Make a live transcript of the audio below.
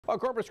Well,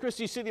 Corpus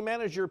Christi City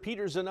Manager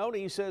Peter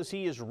Zanoni says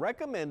he is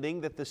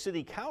recommending that the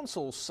City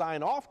Council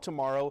sign off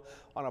tomorrow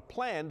on a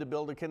plan to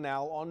build a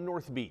canal on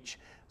North Beach.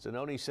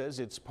 Zanoni says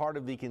it's part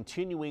of the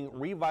continuing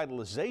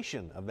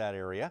revitalization of that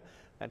area.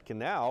 That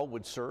canal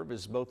would serve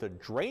as both a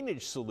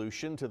drainage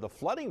solution to the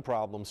flooding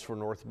problems for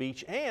North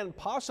Beach and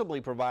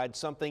possibly provide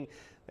something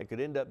that could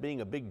end up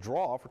being a big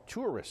draw for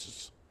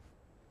tourists.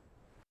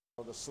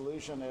 The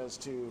solution is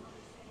to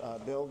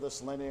build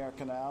this linear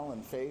canal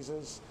in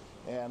phases,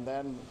 and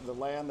then the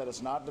land that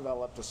is not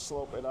developed to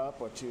slope it up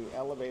or to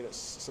elevate it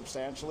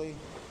substantially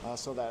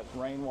so that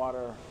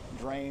rainwater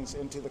drains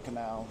into the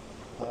canal.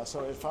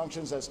 So it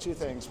functions as two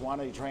things: one,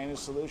 a drainage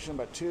solution,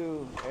 but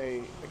two,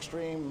 a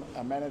extreme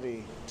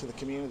amenity to the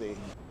community.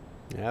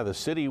 Yeah, the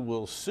city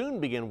will soon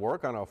begin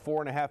work on a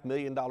 $4.5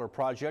 million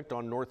project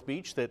on North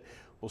Beach that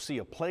will see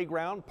a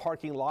playground,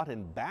 parking lot,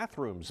 and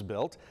bathrooms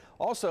built.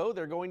 Also,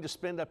 they're going to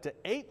spend up to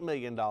 $8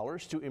 million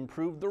to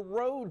improve the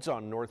roads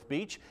on North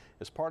Beach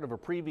as part of a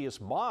previous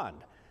bond.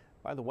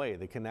 By the way,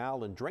 the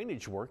canal and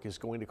drainage work is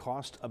going to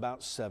cost about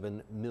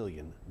 $7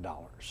 million.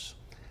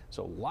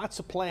 So lots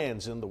of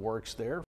plans in the works there.